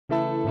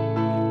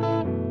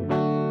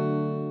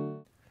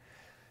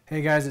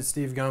Hey guys, it's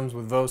Steve Gums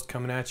with Vost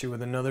coming at you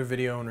with another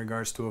video in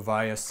regards to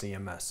Avaya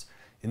CMS.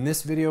 In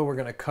this video we're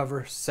going to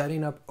cover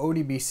setting up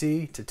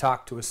ODBC to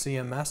talk to a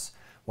CMS.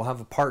 We'll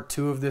have a part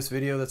 2 of this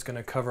video that's going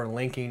to cover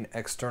linking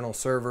external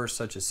servers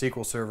such as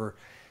SQL Server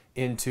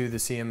into the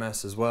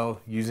CMS as well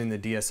using the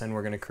DSN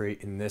we're going to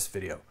create in this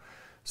video.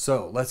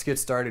 So let's get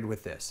started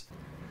with this.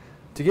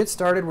 To get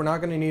started, we're not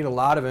going to need a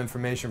lot of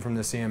information from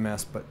the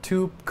CMS, but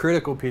 2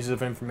 critical pieces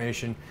of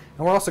information,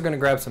 and we're also going to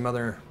grab some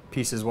other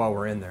pieces while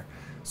we're in there.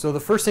 So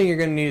the first thing you're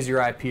going to need is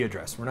your IP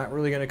address. We're not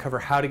really going to cover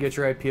how to get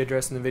your IP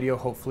address in the video.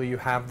 Hopefully you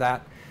have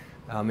that.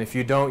 If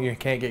you don't, you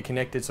can't get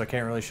connected, so I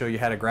can't really show you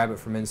how to grab it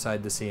from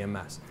inside the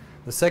CMS.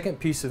 The second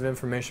piece of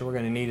information we're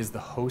going to need is the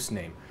host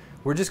name.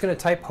 We're just going to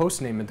type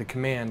host name at the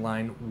command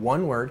line,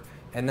 one word,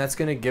 and that's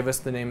going to give us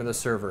the name of the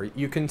server.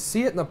 You can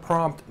see it in the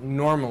prompt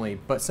normally,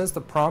 but since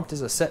the prompt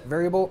is a set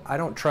variable, I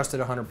don't trust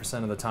it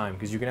 100% of the time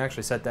because you can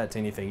actually set that to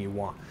anything you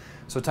want.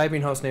 So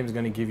typing host name is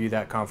going to give you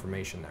that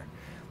confirmation there.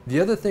 The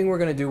other thing we're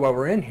going to do while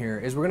we're in here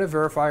is we're going to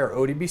verify our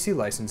ODBC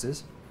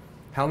licenses,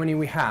 how many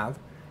we have,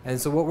 and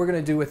so what we're going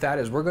to do with that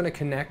is we're going to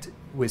connect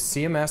with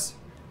CMS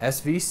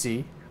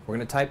SVC. We're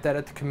going to type that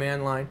at the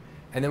command line,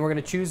 and then we're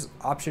going to choose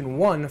option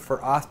 1 for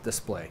auth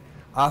display.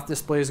 Auth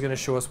display is going to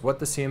show us what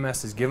the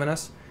CMS has given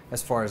us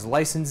as far as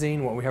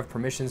licensing, what we have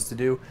permissions to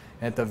do,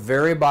 and at the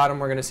very bottom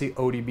we're going to see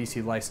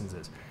ODBC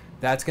licenses.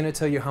 That's going to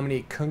tell you how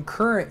many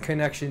concurrent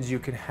connections you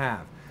can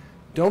have.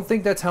 Don't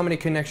think that's how many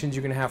connections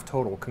you can have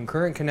total.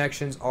 Concurrent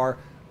connections are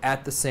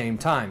at the same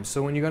time.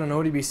 So when you got an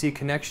ODBC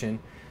connection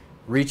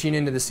reaching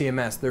into the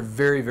CMS, they're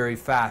very, very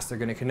fast. They're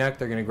going to connect,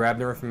 they're going to grab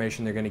their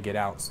information, they're going to get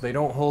out. So they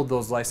don't hold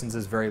those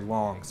licenses very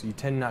long. So you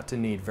tend not to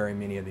need very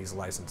many of these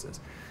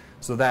licenses.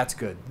 So that's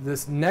good.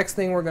 This next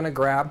thing we're going to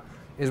grab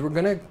is we're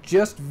going to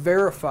just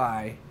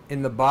verify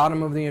in the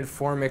bottom of the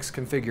Informix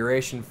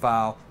configuration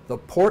file the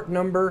port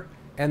number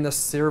and the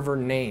server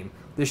name.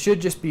 This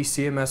should just be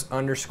CMS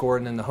underscore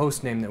and then the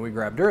host name that we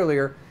grabbed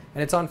earlier,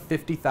 and it's on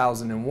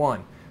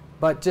 50,001.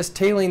 But just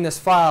tailing this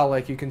file,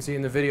 like you can see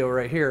in the video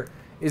right here,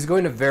 is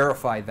going to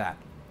verify that.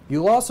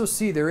 You'll also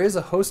see there is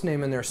a host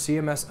name in there,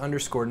 CMS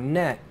underscore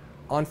net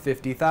on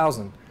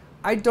 50,000.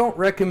 I don't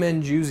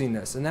recommend using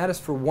this, and that is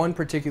for one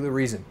particular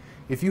reason.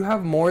 If you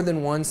have more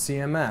than one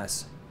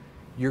CMS,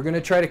 you're going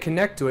to try to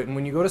connect to it, and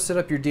when you go to set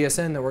up your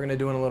DSN that we're going to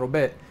do in a little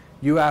bit,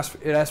 it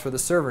asks for the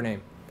server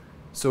name.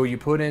 So you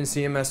put in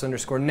CMS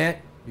underscore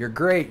net, you're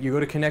great. You go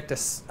to connect to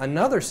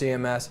another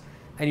CMS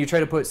and you try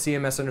to put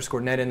CMS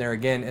underscore net in there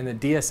again, and the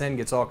DSN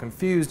gets all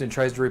confused and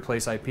tries to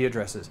replace IP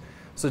addresses.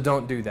 So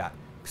don't do that.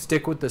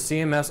 Stick with the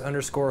CMS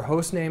underscore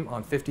host name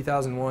on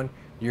 50,001.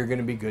 You're going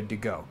to be good to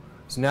go.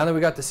 So now that we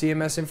got the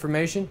CMS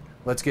information,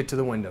 let's get to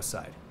the Windows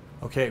side.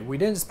 Okay, we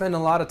didn't spend a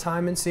lot of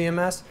time in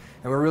CMS,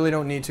 and we really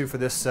don't need to for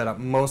this setup.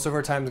 Most of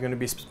our time is going to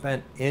be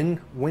spent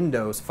in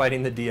Windows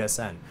fighting the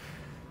DSN.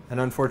 And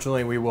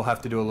unfortunately, we will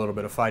have to do a little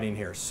bit of fighting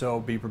here, so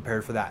be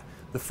prepared for that.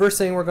 The first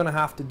thing we're going to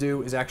have to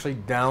do is actually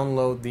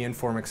download the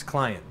Informix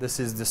client. This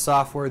is the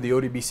software, the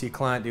ODBC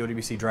client, the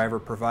ODBC driver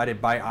provided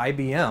by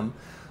IBM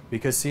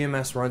because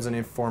CMS runs an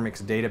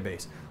Informix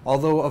database.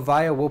 Although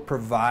Avaya will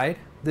provide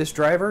this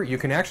driver, you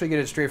can actually get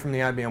it straight from the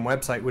IBM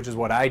website, which is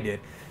what I did.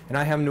 And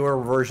I have newer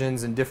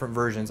versions and different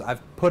versions.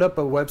 I've put up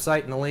a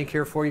website and a link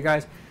here for you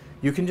guys.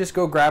 You can just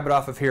go grab it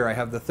off of here. I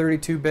have the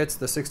 32 bits,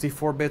 the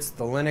 64 bits,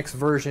 the Linux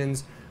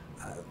versions.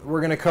 We're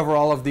going to cover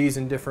all of these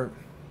in different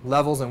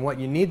levels and what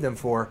you need them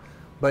for.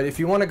 But if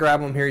you want to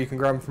grab them here, you can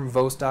grab them from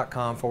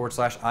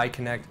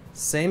vost.com/iConnect.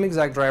 Same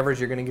exact drivers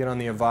you're going to get on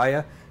the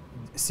Avaya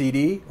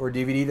CD or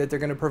DVD that they're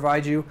going to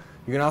provide you.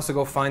 You can also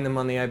go find them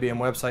on the IBM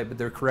website, but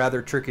they're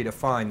rather tricky to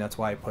find. That's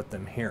why I put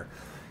them here.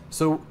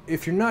 So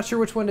if you're not sure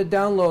which one to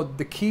download,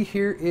 the key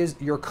here is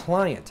your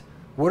client.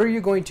 What are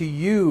you going to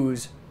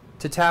use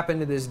to tap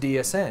into this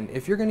DSN?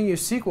 If you're going to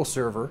use SQL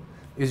Server,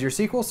 is your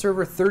SQL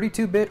Server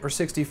 32-bit or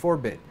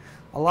 64-bit?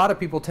 A lot of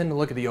people tend to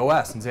look at the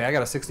OS and say, I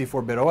got a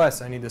 64-bit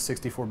OS, I need the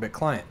 64-bit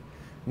client.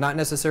 Not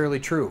necessarily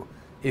true.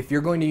 If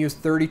you're going to use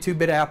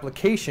 32-bit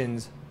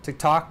applications to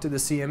talk to the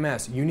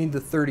CMS, you need the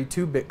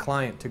 32-bit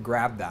client to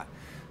grab that.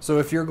 So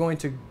if you're going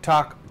to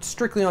talk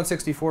strictly on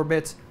 64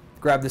 bits,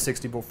 grab the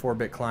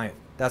 64-bit client.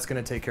 That's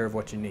going to take care of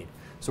what you need.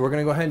 So we're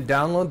going to go ahead and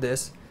download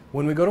this.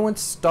 When we go to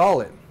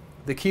install it,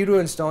 the key to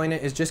installing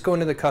it is just go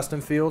into the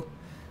custom field,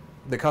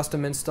 the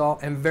custom install,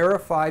 and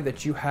verify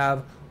that you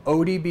have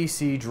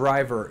ODBC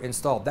driver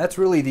installed. That's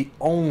really the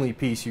only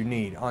piece you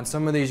need. On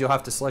some of these you'll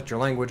have to select your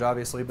language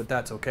obviously, but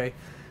that's okay.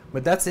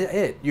 But that's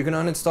it. You can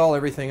uninstall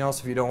everything else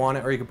if you don't want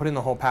it, or you can put in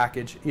the whole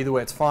package. Either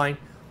way it's fine.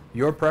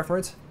 Your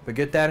preference, but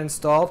get that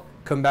installed,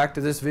 come back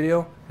to this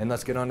video, and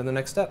let's get on to the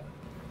next step.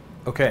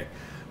 Okay,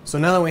 so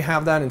now that we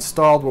have that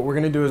installed, what we're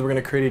going to do is we're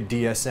going to create a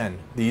DSN.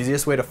 The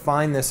easiest way to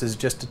find this is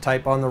just to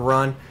type on the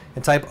run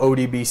and type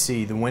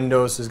ODBC. The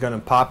Windows is going to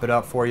pop it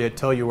up for you,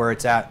 tell you where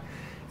it's at.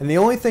 And the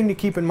only thing to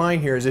keep in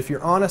mind here is if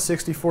you're on a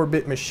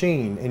 64-bit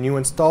machine and you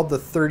installed the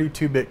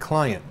 32-bit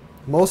client,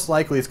 most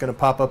likely it's going to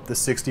pop up the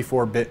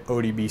 64-bit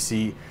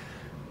ODBC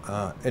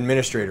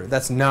administrator.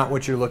 That's not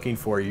what you're looking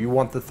for. You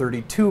want the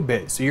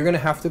 32-bit. So you're going to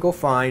have to go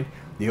find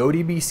the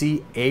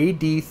ODBC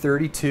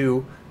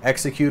AD32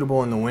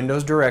 executable in the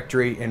Windows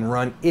directory and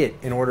run it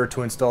in order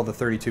to install the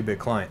 32-bit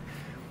client.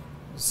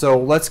 So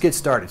let's get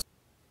started.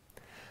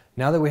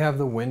 Now that we have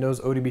the Windows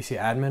ODBC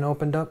admin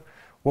opened up,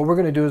 what we're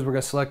going to do is we're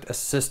going to select a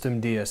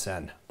system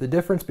DSN. The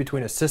difference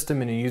between a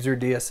system and a user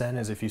DSN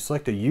is if you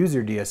select a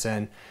user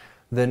DSN,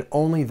 then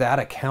only that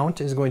account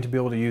is going to be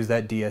able to use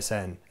that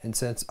DSN. And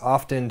since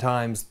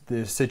oftentimes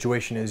the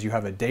situation is you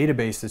have a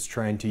database that's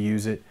trying to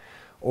use it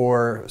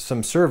or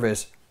some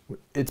service,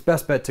 it's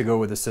best bet to go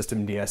with a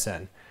system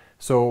DSN.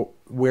 So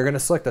we're going to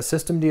select a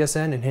system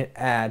DSN and hit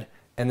add,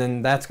 and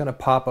then that's going to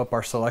pop up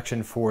our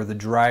selection for the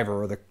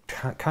driver or the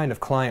kind of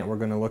client we're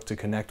going to look to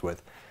connect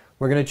with.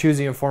 We're going to choose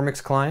the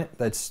Informix client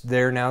that's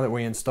there now that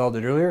we installed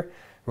it earlier.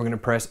 We're going to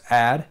press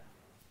add,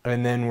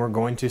 and then we're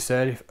going to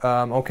say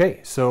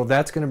okay. So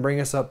that's going to bring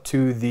us up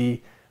to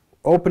the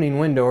opening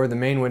window or the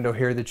main window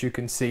here that you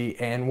can see,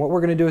 and what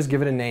we're going to do is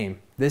give it a name.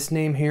 This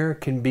name here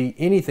can be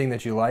anything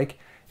that you like.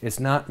 It's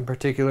not in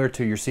particular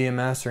to your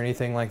CMS or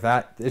anything like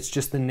that. It's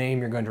just the name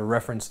you're going to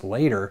reference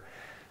later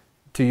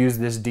to use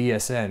this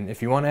DSN.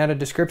 If you want to add a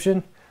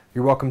description,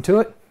 you're welcome to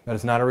it, but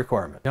it's not a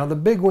requirement. Now the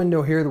big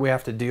window here that we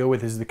have to deal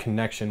with is the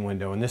connection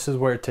window, and this is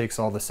where it takes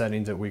all the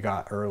settings that we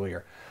got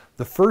earlier.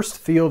 The first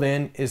field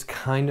in is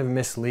kind of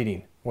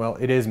misleading. Well,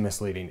 it is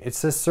misleading. It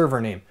says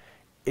server name.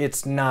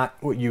 It's not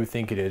what you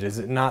think it is.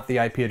 It's not the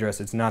IP address.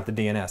 It's not the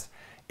DNS.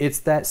 It's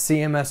that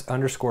CMS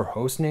underscore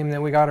host name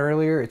that we got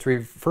earlier. It's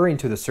referring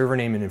to the server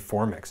name in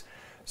Informix.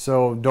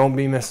 So don't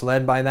be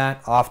misled by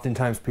that.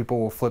 Oftentimes people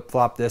will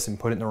flip-flop this and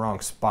put it in the wrong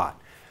spot.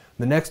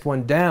 The next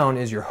one down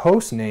is your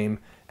host name,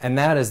 and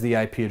that is the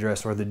IP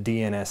address or the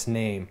DNS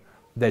name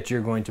that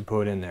you're going to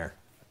put in there.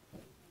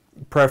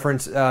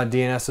 Preference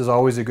DNS is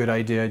always a good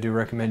idea. I do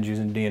recommend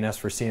using DNS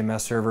for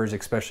CMS servers,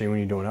 especially when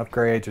you're doing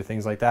upgrades or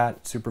things like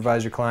that.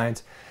 Supervise your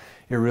clients.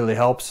 It really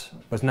helps,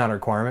 but it's not a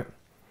requirement.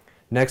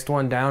 Next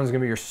one down is going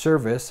to be your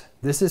service.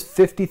 This is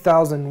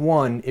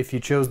 50,001 if you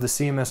chose the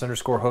CMS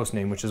underscore host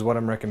name, which is what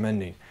I'm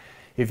recommending.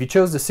 If you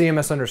chose the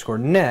CMS underscore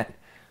net,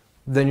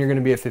 then you're going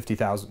to be at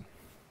 50,000.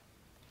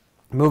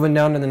 Moving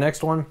down to the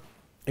next one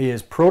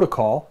is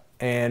protocol,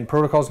 and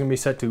protocol is going to be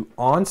set to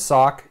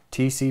ONSOC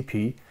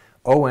TCP.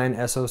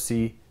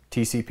 ONSOC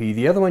TCP.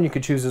 The other one you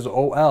could choose is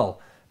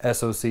OL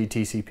SOC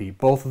TCP.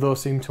 Both of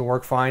those seem to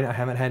work fine. I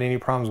haven't had any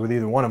problems with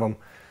either one of them,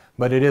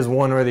 but it is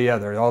one or the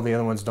other. All the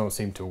other ones don't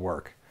seem to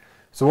work.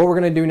 So what we're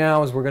going to do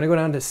now is we're going to go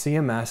down to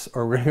CMS,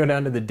 or we're going to go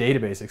down to the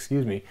database,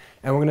 excuse me,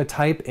 and we're going to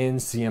type in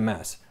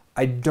CMS.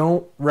 I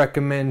don't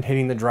recommend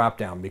hitting the drop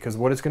down because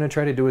what it's going to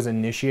try to do is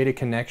initiate a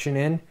connection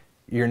in.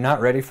 You're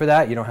not ready for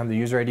that. You don't have the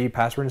user ID,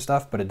 password and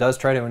stuff, but it does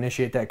try to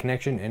initiate that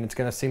connection, and it's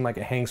going to seem like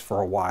it hangs for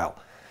a while.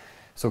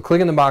 So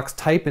click in the box,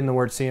 type in the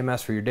word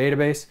CMS for your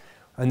database,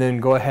 and then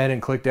go ahead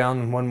and click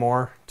down one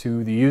more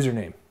to the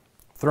username.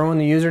 Throw in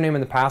the username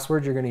and the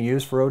password you're going to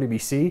use for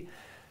ODBC.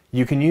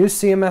 You can use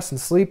CMS and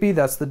Sleepy,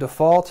 that's the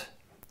default.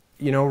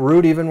 You know,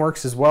 root even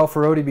works as well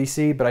for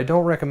ODBC, but I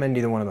don't recommend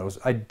either one of those.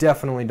 I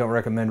definitely don't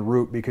recommend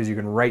root because you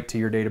can write to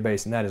your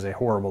database, and that is a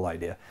horrible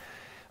idea.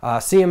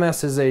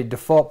 CMS is a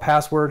default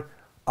password.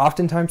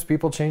 Oftentimes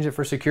people change it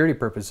for security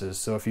purposes.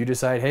 So if you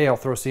decide, hey, I'll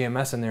throw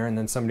CMS in there, and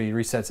then somebody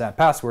resets that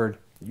password,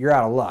 you're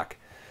out of luck.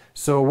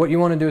 So what you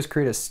want to do is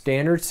create a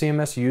standard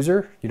CMS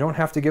user. You don't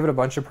have to give it a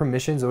bunch of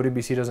permissions.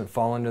 ODBC doesn't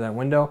fall into that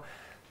window.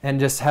 And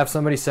just have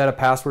somebody set a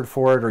password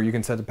for it, or you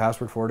can set the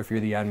password for it if you're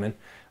the admin.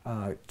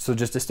 So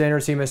just a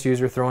standard CMS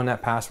user, throw in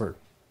that password.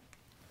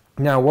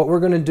 Now what we're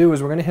going to do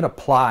is we're going to hit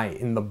apply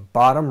in the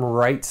bottom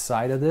right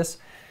side of this.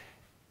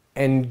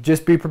 And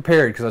just be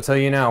prepared, because I'll tell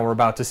you now, we're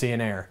about to see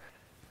an error.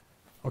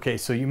 Okay,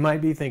 so you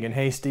might be thinking,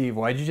 hey Steve,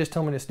 why'd you just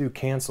tell me to do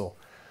cancel?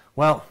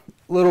 Well,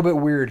 a little bit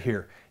weird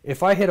here.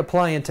 If I hit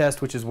apply and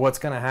test, which is what's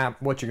going to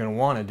happen, what you're going to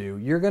want to do,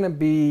 you're going to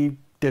be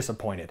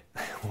disappointed.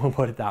 We'll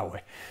put it that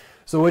way.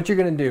 So what you're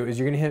going to do is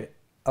you're going to hit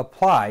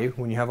apply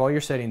when you have all your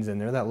settings in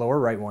there, that lower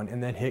right one,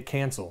 and then hit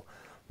cancel.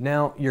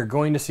 Now you're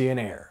going to see an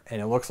error, and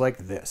it looks like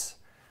this.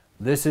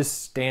 This is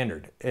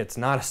standard. It's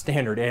not a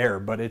standard error,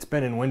 but it's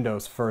been in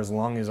Windows for as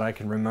long as I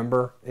can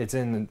remember. It's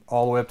in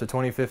all the way up to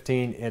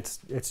 2015. It's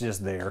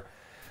just there.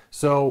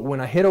 So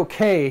when I hit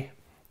OK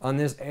on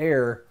this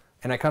error,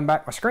 and I come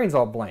back, my screen's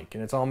all blank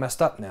and it's all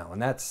messed up now,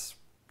 and that's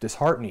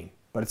disheartening,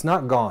 but it's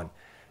not gone.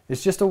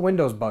 It's just a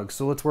Windows bug,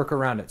 so let's work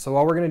around it. So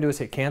all we're going to do is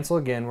hit cancel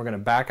again. We're going to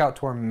back out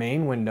to our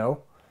main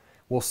window.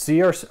 We'll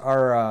see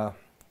our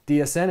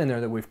DSN in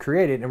there that we've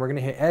created, and we're going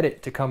to hit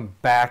edit to come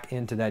back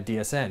into that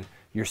DSN.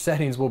 Your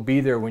settings will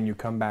be there when you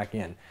come back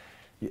in.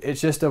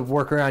 It's just a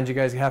workaround you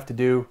guys have to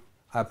do.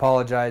 I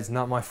apologize,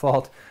 not my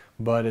fault,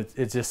 but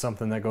it's just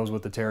something that goes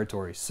with the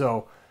territory.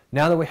 So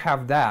now that we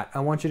have that, I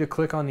want you to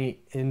click on the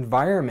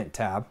Environment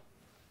tab,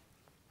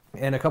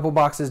 and a couple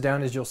boxes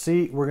down, as you'll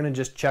see, we're going to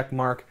just check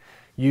mark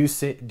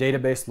Use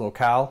Database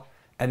Locale,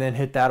 and then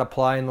hit that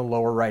Apply in the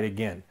lower right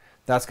again.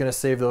 That's going to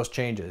save those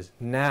changes.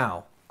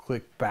 Now,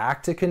 click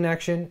back to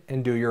Connection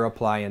and do your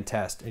Apply and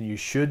Test, and you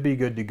should be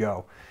good to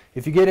go.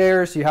 If you get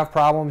errors, you have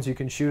problems, you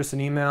can shoot us an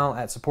email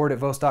at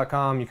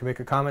support@vost.com. You can make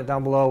a comment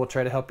down below. We'll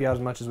try to help you out as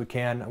much as we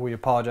can. We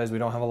apologize, we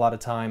don't have a lot of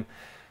time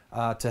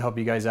to help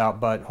you guys out,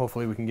 but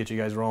hopefully we can get you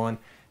guys rolling.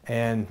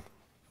 And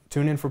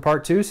tune in for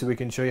part 2 so we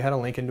can show you how to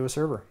link into a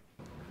server.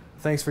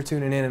 Thanks for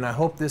tuning in, and I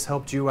hope this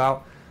helped you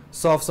out.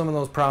 Solve some of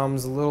those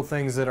problems, the little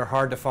things that are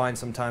hard to find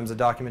sometimes. The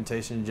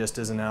documentation just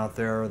isn't out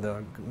there, or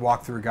the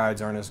walkthrough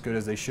guides aren't as good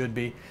as they should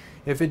be.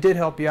 If it did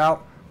help you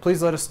out,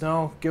 please let us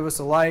know. Give us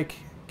a like,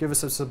 give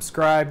us a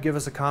subscribe, give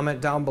us a comment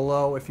down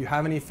below. If you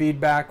have any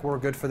feedback, we're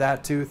good for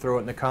that too. Throw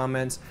it in the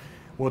comments.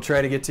 We'll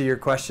try to get to your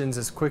questions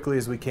as quickly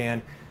as we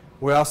can.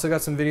 We also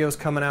got some videos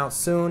coming out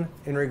soon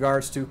in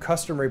regards to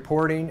custom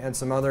reporting and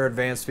some other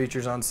advanced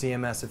features on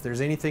CMS. If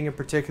there's anything in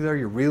particular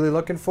you're really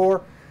looking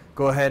for,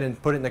 go ahead and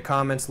put it in the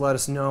comments. Let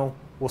us know.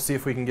 We'll see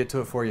if we can get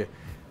to it for you.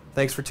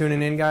 Thanks for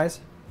tuning in,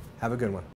 guys. Have a good one.